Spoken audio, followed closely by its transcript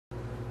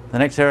The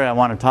next area I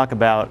want to talk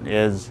about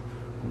is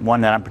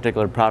one that I'm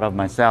particularly proud of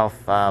myself.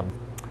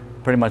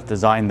 Pretty much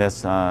designed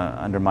this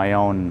under my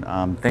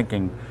own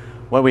thinking.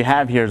 What we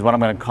have here is what I'm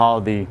going to call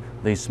the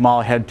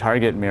small head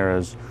target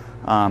mirrors.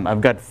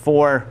 I've got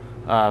 4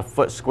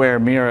 foot square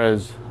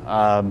mirrors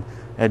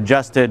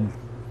adjusted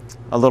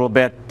a little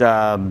bit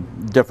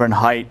different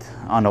height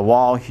on the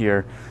wall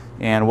here.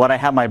 And what I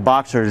have my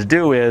boxers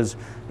do is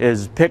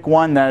pick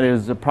one that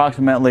is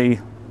approximately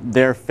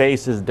their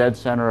face is dead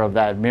center of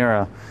that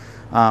mirror.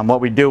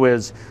 What we do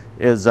is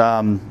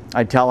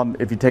I tell them,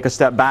 if you take a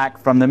step back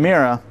from the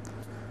mirror,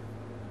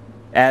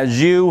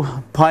 as you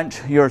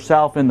punch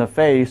yourself in the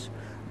face,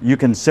 you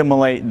can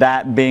simulate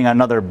that being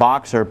another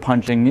boxer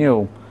punching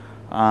you.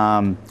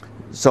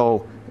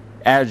 So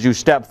as you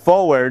step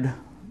forward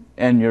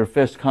and your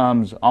fist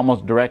comes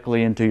almost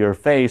directly into your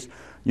face,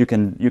 you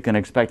can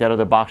expect that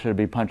other boxer to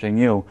be punching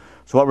you.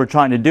 So what we're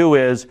trying to do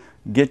is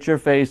get your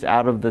face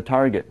out of the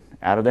target,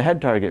 out of the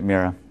head target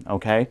mirror,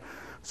 okay?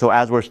 So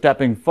as we're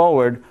stepping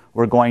forward,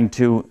 we're going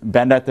to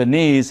bend at the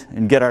knees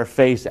and get our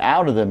face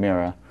out of the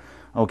mirror,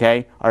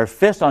 okay? Our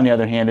fist, on the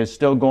other hand, is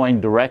still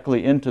going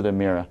directly into the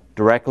mirror,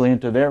 directly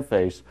into their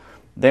face.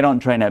 They don't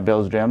train at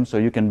Bill's Gym, so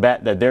you can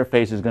bet that their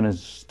face is going to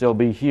still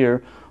be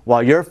here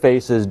while your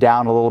face is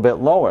down a little bit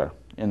lower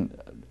and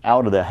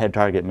out of the head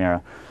target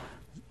mirror.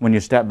 When you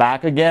step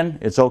back again,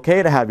 it's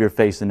okay to have your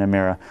face in the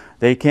mirror.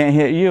 They can't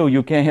hit you,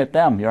 you can't hit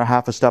them. You're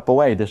half a step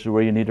away. This is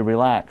where you need to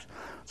relax.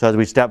 So as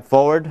we step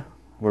forward,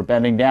 we're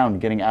bending down,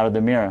 getting out of the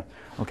mirror,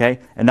 okay?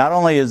 And not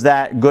only is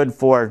that good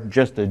for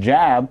just the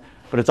jab,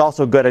 but it's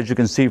also good, as you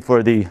can see,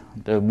 for the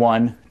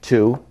 1,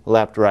 2,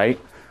 left, right,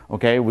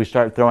 okay? We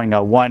start throwing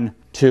a 1,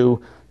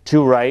 2,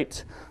 2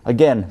 right.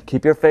 Again,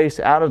 keep your face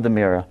out of the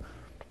mirror.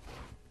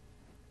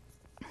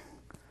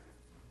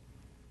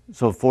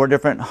 So 4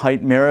 different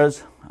height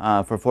mirrors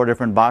for 4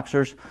 different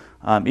boxers.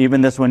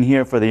 Even this one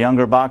here for the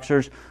younger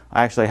boxers,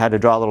 I actually had to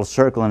draw a little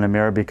circle in the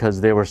mirror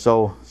because they were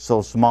so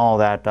small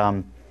that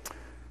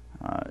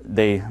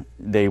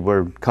they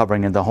were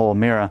covering the whole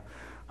mirror.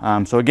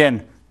 So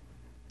again,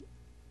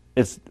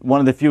 it's one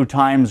of the few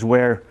times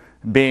where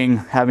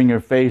having your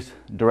face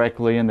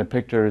directly in the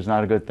picture is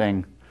not a good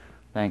thing.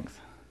 Thanks.